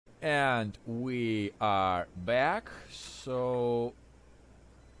And we are back. So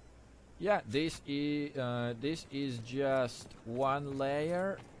yeah, this is just one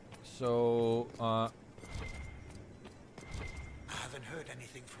layer. So I haven't heard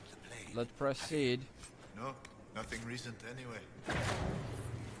anything from the plane. let's proceed. No, nothing recent anyway.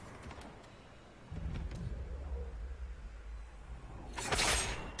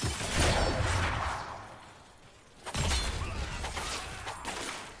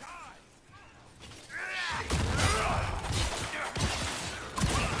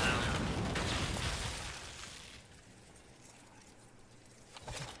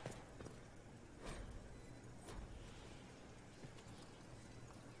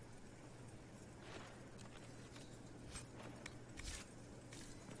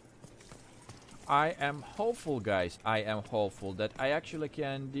 I am hopeful, guys. I am hopeful that I actually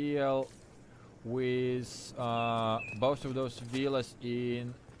can deal with both of those villas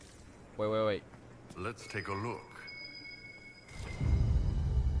in... Wait. Let's take a look.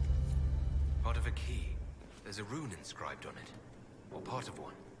 Part of a key. There's a rune inscribed on it. Or part of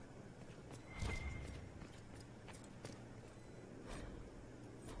one.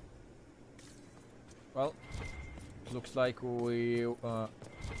 Well, looks like we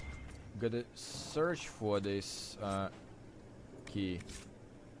gotta search for this key.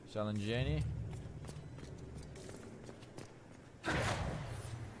 Silent Jenny.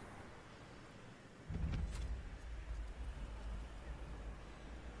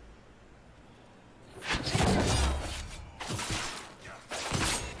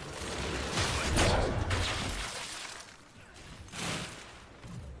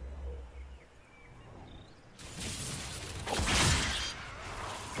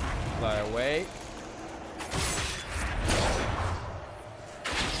 Fly away.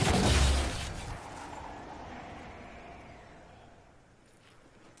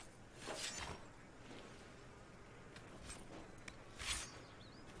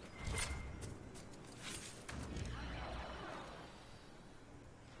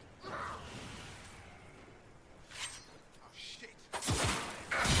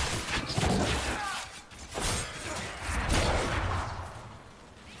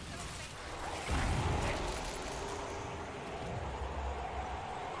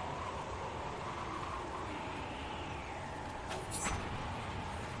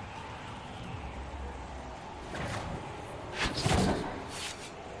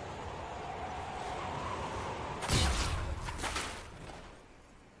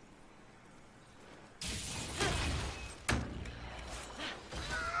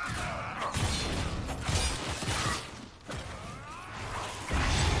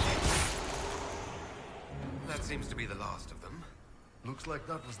 That seems to be the last of them. Looks like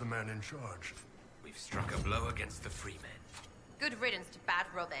that was the man in charge. We've struck a blow against the free men. Good riddance to bad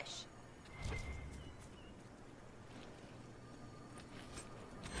rubbish.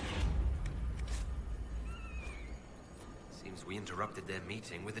 Seems we interrupted their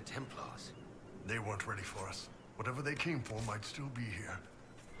meeting with the Templars. They weren't ready for us. Whatever they came for might still be here.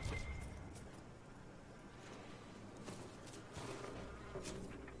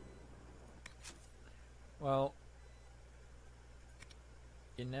 Well,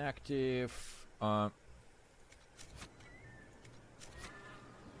 inactive.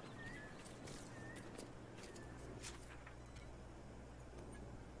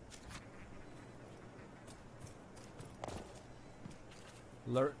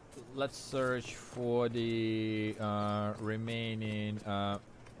 Let's search for the remaining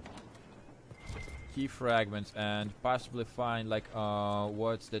key fragments and possibly find like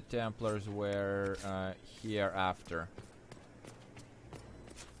what the Templars were here after.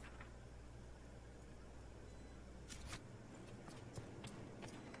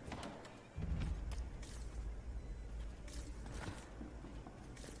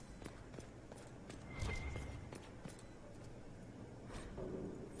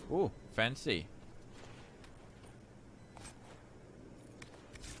 Ooh, fancy.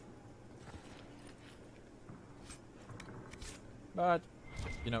 But,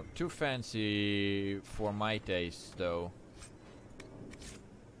 you know, too fancy for my taste, though.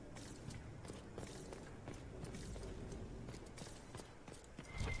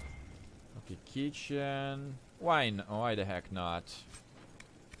 Okay, kitchen. Why the heck not?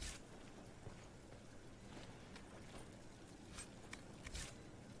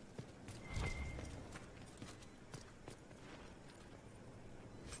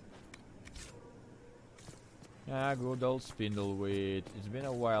 Ah, good old spindleweed. It's been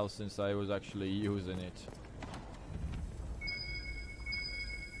a while since I was actually using it.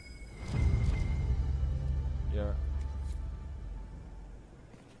 Yeah.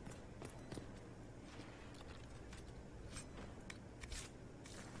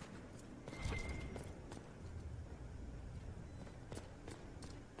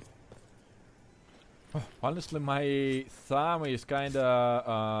 Honestly, my thumb is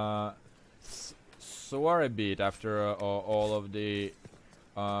kinda sore a bit after all of the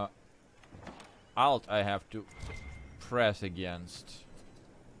alt I have to press against.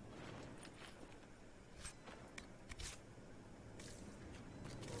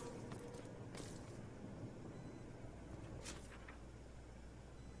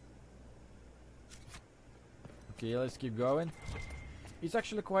 Okay, let's keep going. It's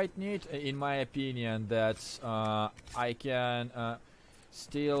actually quite neat, in my opinion, that I can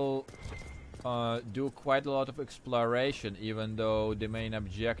still do quite a lot of exploration, even though the main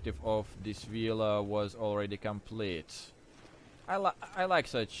objective of this villa was already complete. I like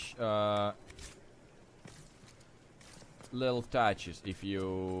such little touches, if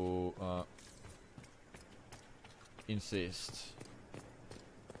you insist.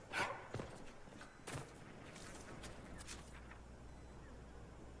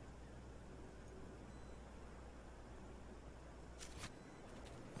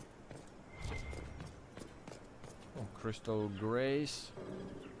 Crystal grace.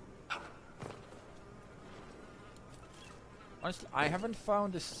 Honestly, I haven't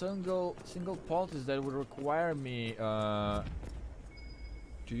found a single poultice that would require me to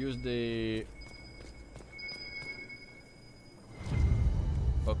use the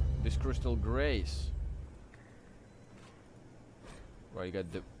this crystal grace. Well, you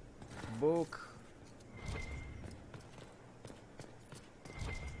got the book.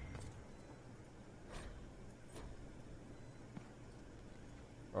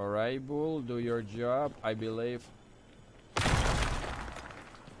 Alright, Bull, do your job, I believe.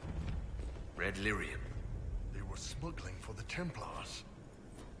 Red lyrium. They were smuggling for the Templars.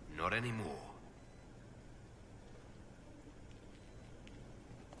 Not anymore.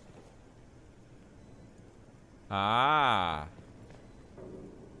 Ah,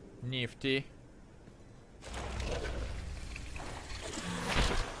 nifty.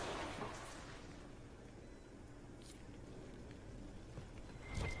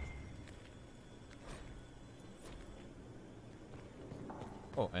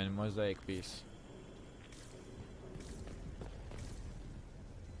 Oh, and mosaic piece.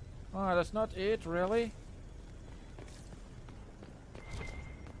 Oh, that's not it, really?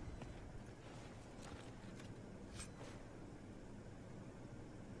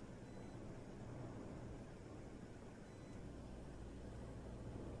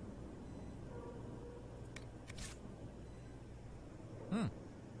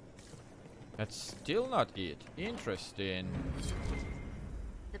 That's still not it. Interesting.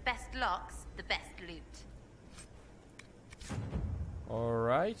 The best locks, the best loot.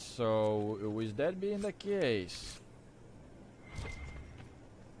 Alright, so with that being the case,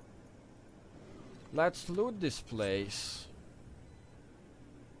 let's loot this place.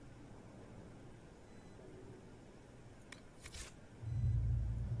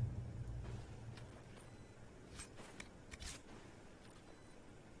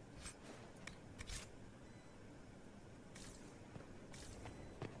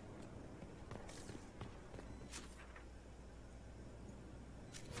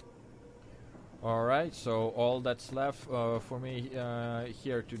 Alright, so all that's left for me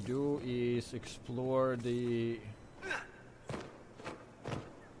here to do is explore the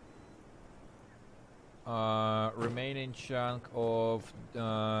remaining chunk of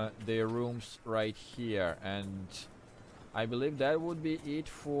the rooms right here, and I believe that would be it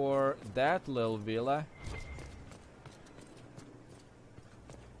for that little villa.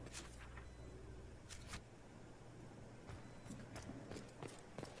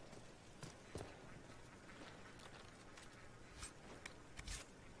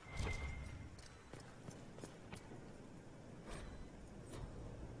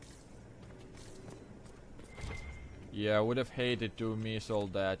 Yeah, I would have hated to miss all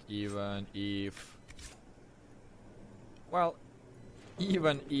that, even if... Well,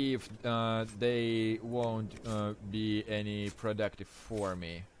 even if they won't be any productive for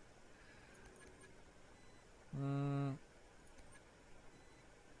me.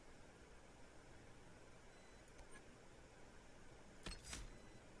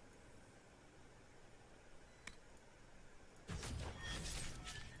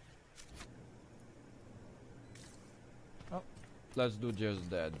 Oh, let's do just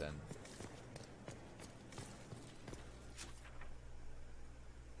that then.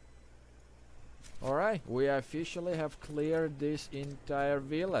 Alright, we officially have cleared this entire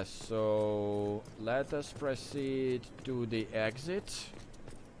villa, so let us proceed to the exit.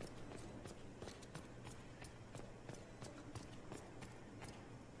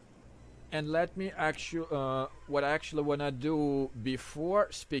 And let me actually, what I actually wanna do before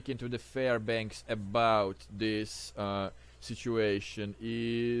speaking to the Fairbanks about this situation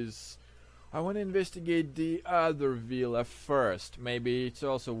is I wanna investigate the other villa first. Maybe it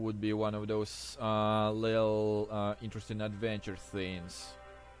also would be one of those little interesting adventure things.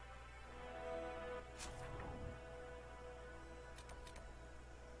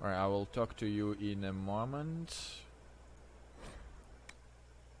 Alright, I will talk to you in a moment.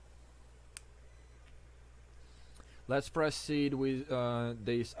 Let's proceed with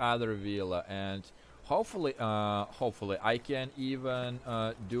this other villa, and hopefully I can even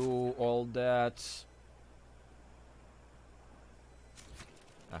do all that.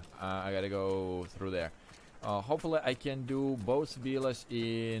 I gotta go through there. Hopefully I can do both villas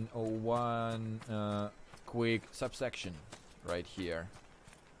in one quick subsection right here.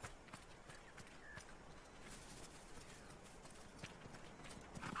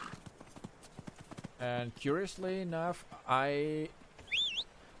 And curiously enough, I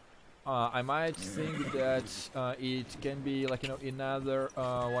might think that it can be like, you know, another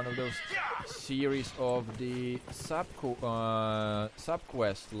one of those series of the subquest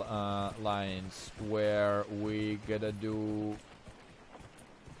lines where we gotta do,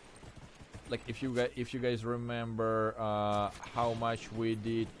 like, if you guys remember how much we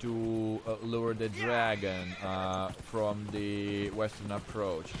did to lure the dragon from the western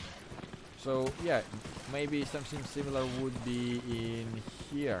approach. So yeah, maybe something similar would be in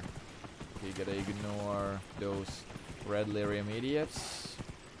here. Okay, gotta ignore those red lyrium idiots.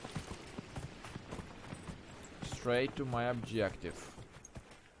 Straight to my objective.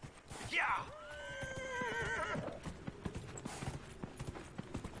 Yeah.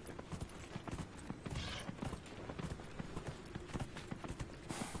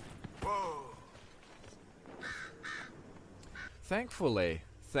 Whoa. Thankfully,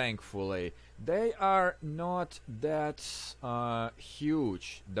 they are not that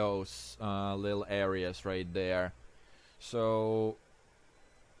huge, those little areas right there. So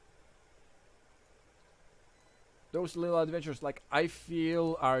those little adventures, like, I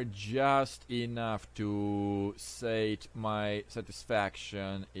feel are just enough to sate my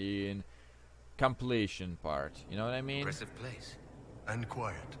satisfaction in completion part. You know what I mean? Impressive place. And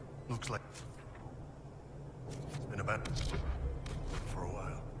quiet. Looks like it's been abandoned for a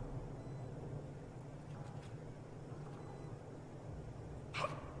while.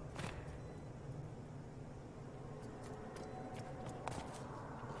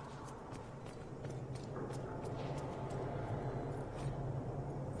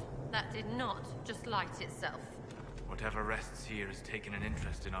 That did not just light itself. Whatever rests here has taken an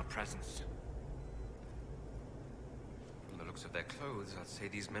interest in our presence. From the looks of their clothes, I'd say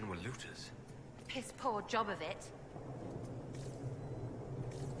these men were looters. Piss poor job of it.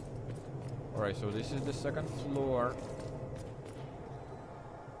 Alright, so this is the second floor.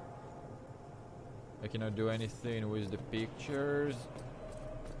 I cannot do anything with the pictures.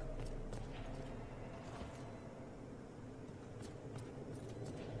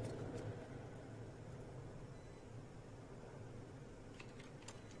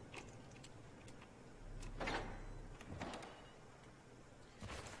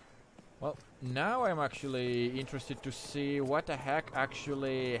 Well, now I'm actually interested to see what the heck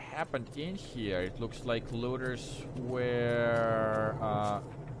actually happened in here. It looks like looters were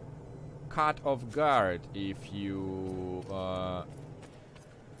caught off guard, if you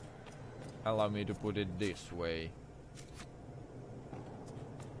allow me to put it this way.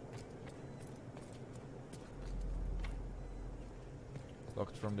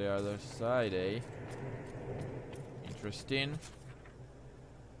 Locked from the other side, eh? Interesting.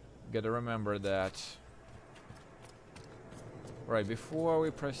 Gotta remember that. Right, before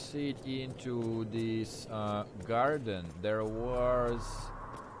we proceed into this garden, there was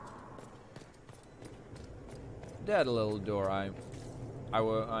that little door.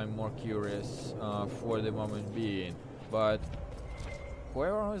 I'm more curious for the moment being, but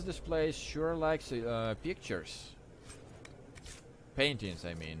whoever owns this place sure likes pictures, paintings,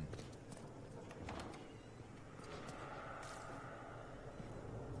 I mean.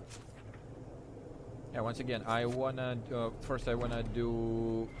 Yeah, once again, I wanna first I wanna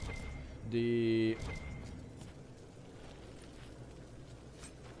do the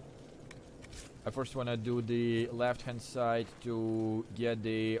left-hand side to get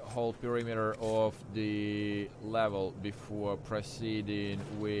the whole perimeter of the level before proceeding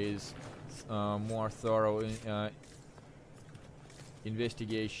with more thorough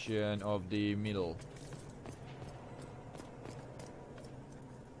investigation of the middle.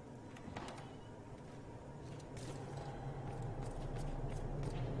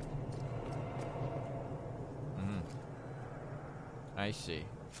 I see.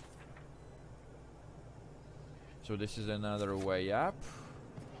 So this is another way up.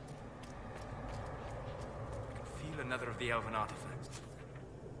 I can feel another of the elven artifacts.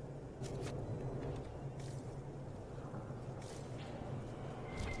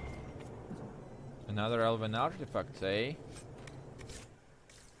 Another elven artifact, eh?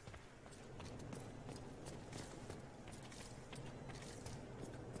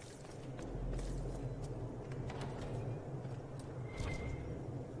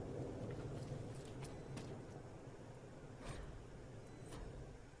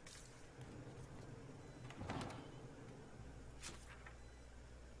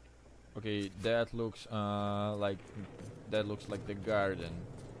 Okay, that looks like the garden,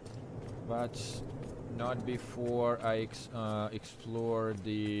 but not before I explore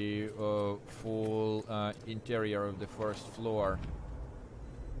the full interior of the first floor.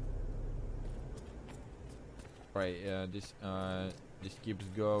 Right, this keeps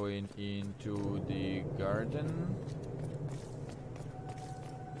going into the garden.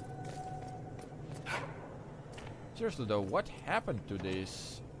 Seriously though, what happened to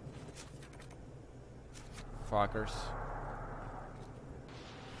these fuckers?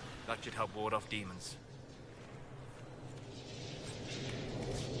 That should help ward off demons.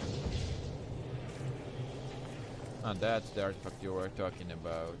 Ah, that's the artifact you were talking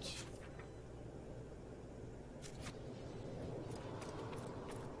about.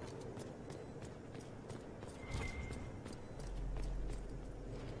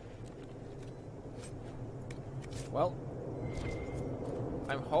 Well,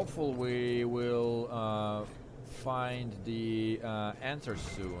 I'm hopeful we will find the answer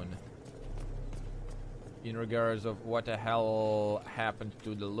soon in regards of what the hell happened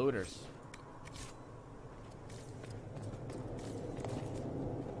to the looters.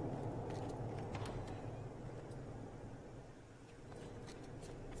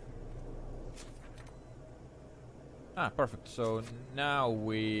 Ah, perfect. So now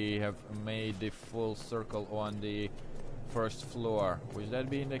we have made the full circle on the first floor. With that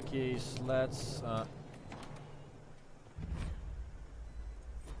being the case, let's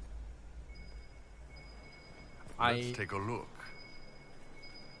Let's take a look.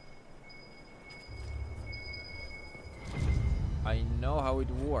 I know how it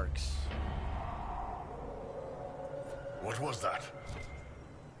works. What was that?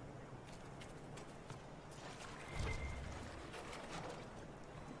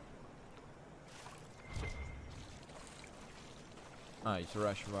 Ah, it's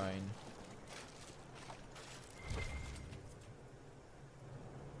rush vine.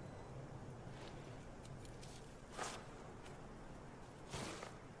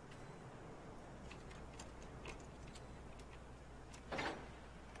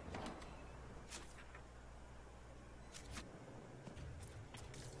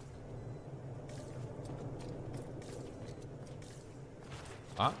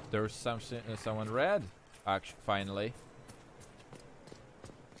 Ah, there's something, someone red. Actually, finally.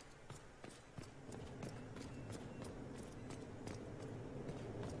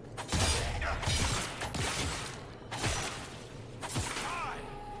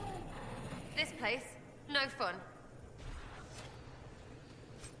 This place, no fun.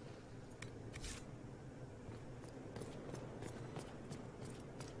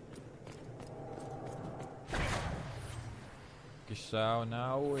 Okay, so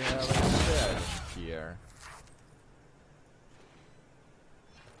now we have a chest here.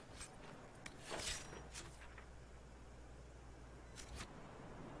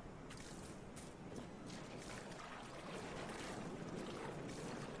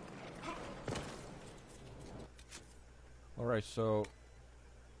 Alright, so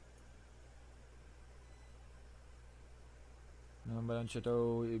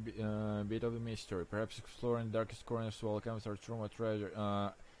Chateau, a bit of a mystery. Perhaps exploring the darkest corners will come our true treasure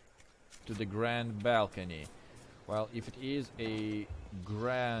to the grand balcony. Well, if it is a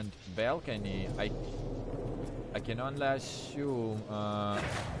grand balcony, I can only assume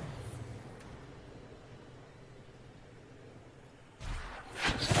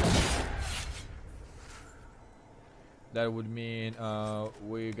that would mean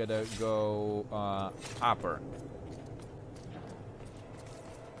we gotta go upper.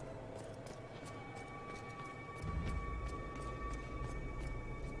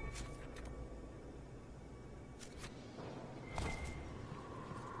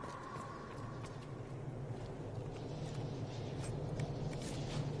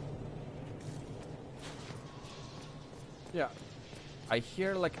 Yeah, I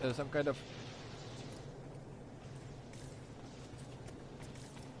hear like some kind of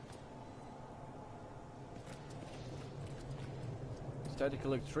static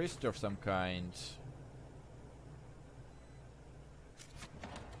electricity of some kind.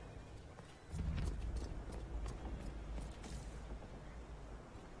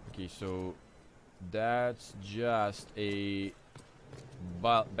 Okay, so that's just a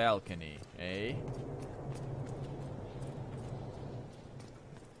balcony, eh?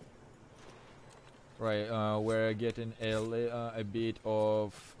 Right, we're getting a bit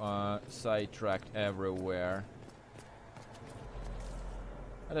of sidetracked everywhere.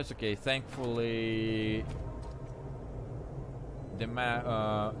 But that's okay. Thankfully, the map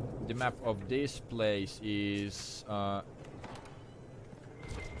of this place is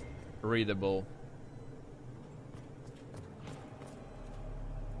readable.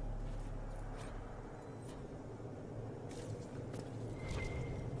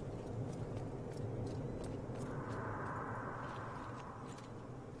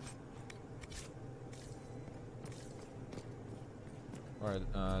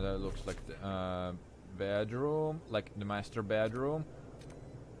 Alright, that looks like the bedroom, like the master bedroom.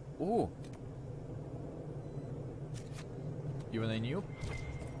 Ooh! Even a new?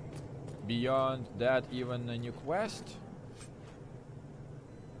 Beyond that, even a new quest?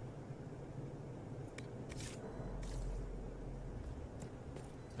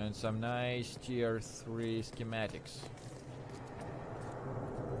 And some nice tier 3 schematics.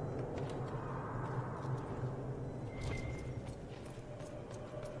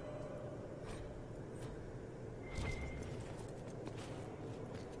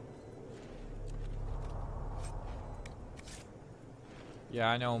 Yeah,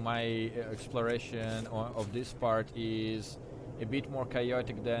 I know my exploration of this part is a bit more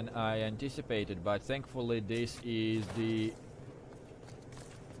chaotic than I anticipated, but thankfully this is the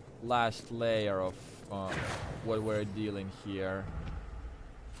last layer of what we're dealing here.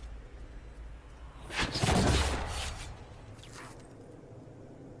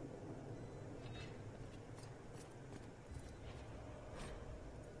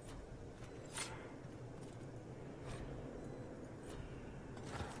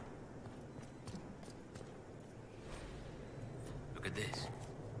 Look at this.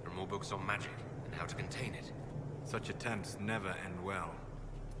 There are more books on magic and how to contain it. Such attempts never end well.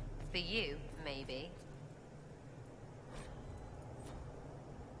 For you, maybe.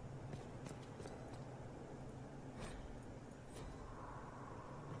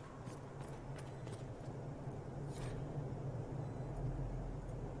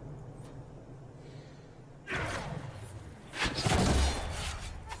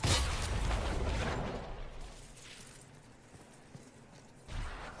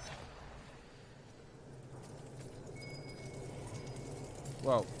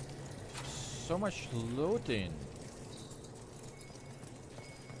 Wow, so much looting.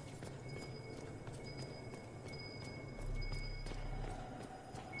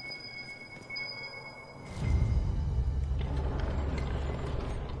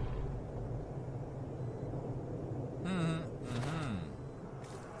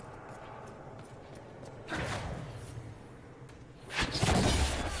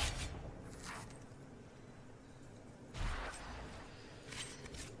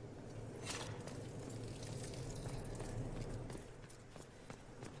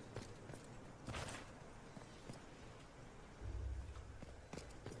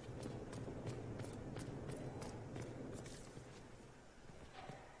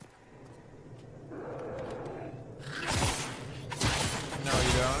 No,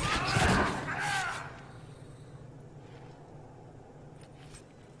 you don't.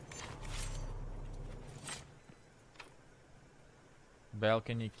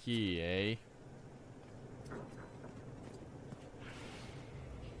 Balcony key, eh?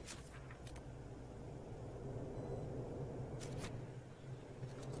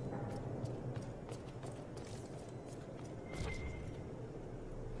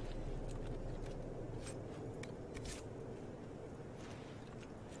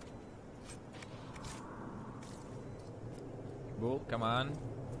 Bull, come on.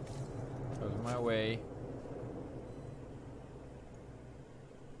 Goes my way.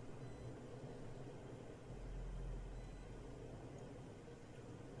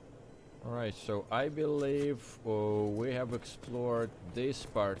 Alright, so I believe we have explored this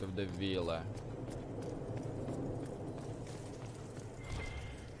part of the villa.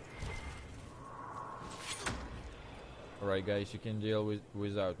 Alright guys, you can deal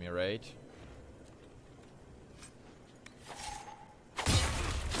without me, right?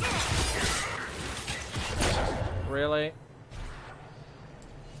 Really?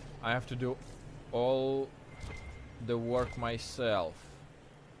 I have to do all the work myself.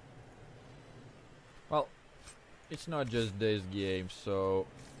 Well, it's not just this game, so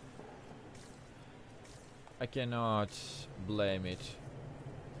I cannot blame it.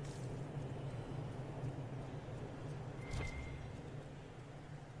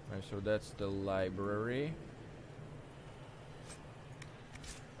 Right, so that's the library.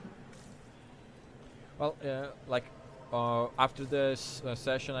 Well, like after this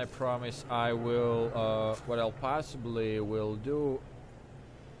session, I promise I will. What I'll possibly will do.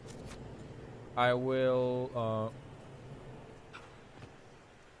 I will.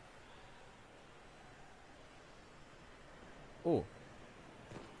 Oh.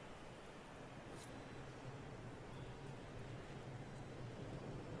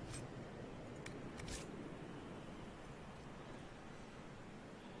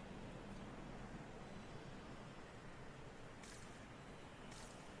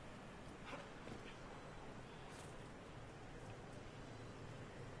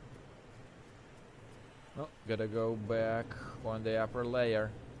 Oh, gotta go back on the upper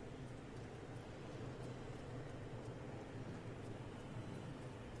layer.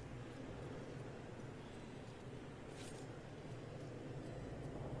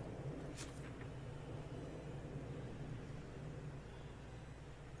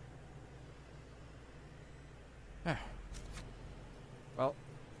 Well,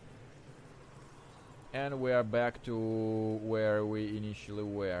 and we are back to where we initially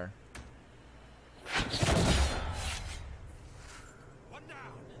were. One down.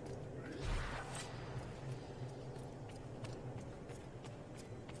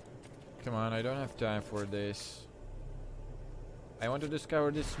 Come on, I don't have time for this. I want to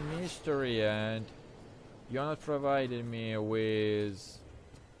discover this mystery and you're not providing me with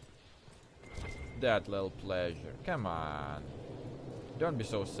that little pleasure. Come on. Don't be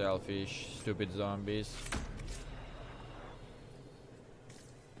so selfish, stupid zombies.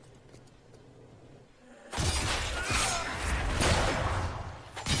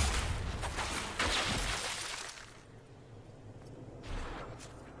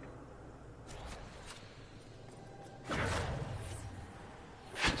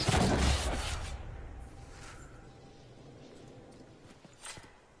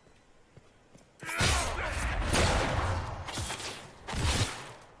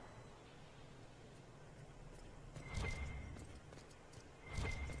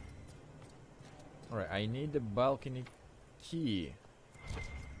 Alright, I need the balcony key.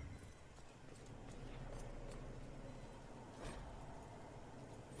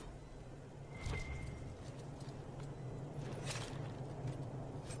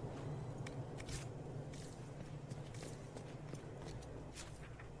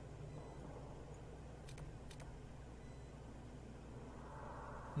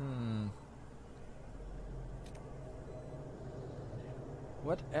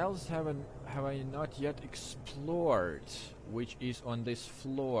 What else have I not yet explored, which is on this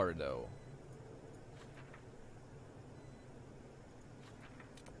floor though?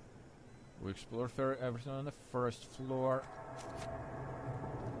 We explored everything on the first floor.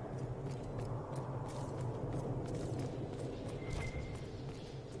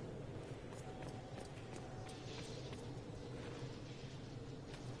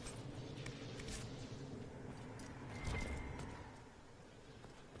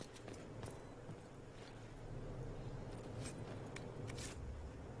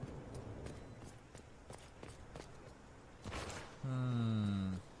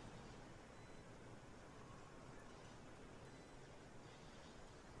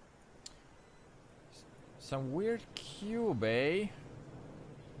 Some weird cube, eh?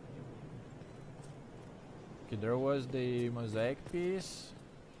 Okay, there was the mosaic piece.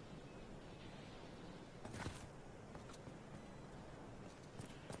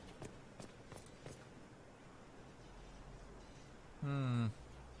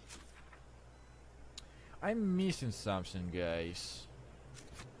 I'm missing something, guys.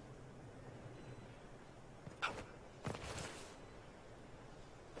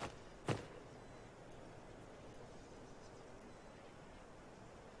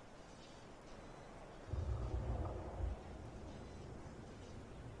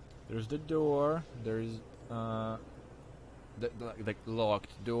 There's the door. There's the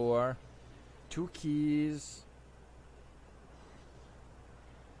locked door. 2 keys.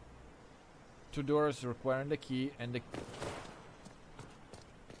 2 doors requiring the key and the.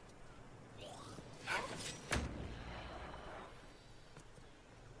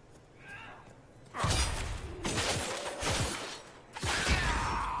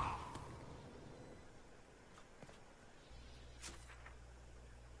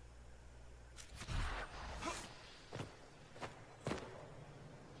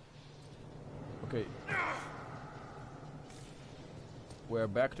 Okay. We're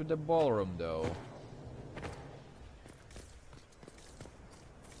back to the ballroom though.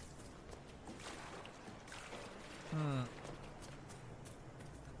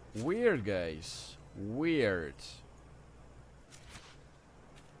 Weird, guys. Weird.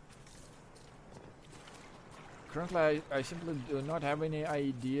 Currently, I simply do not have any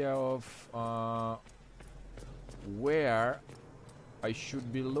idea of where I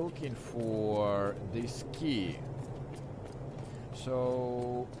should be looking for this key.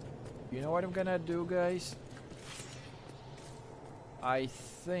 So, you know what I'm gonna do, guys? I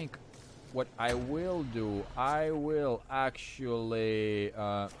think what I will do, I will actually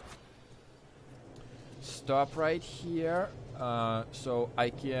stop right here so I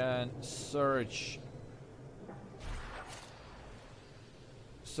can search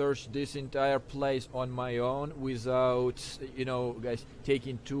this entire place on my own without, you know, guys,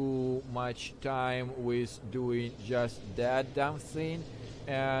 taking too much time with doing just that damn thing.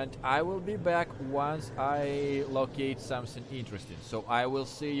 And I will be back once I locate something interesting. So I will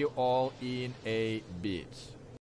see you all in a bit.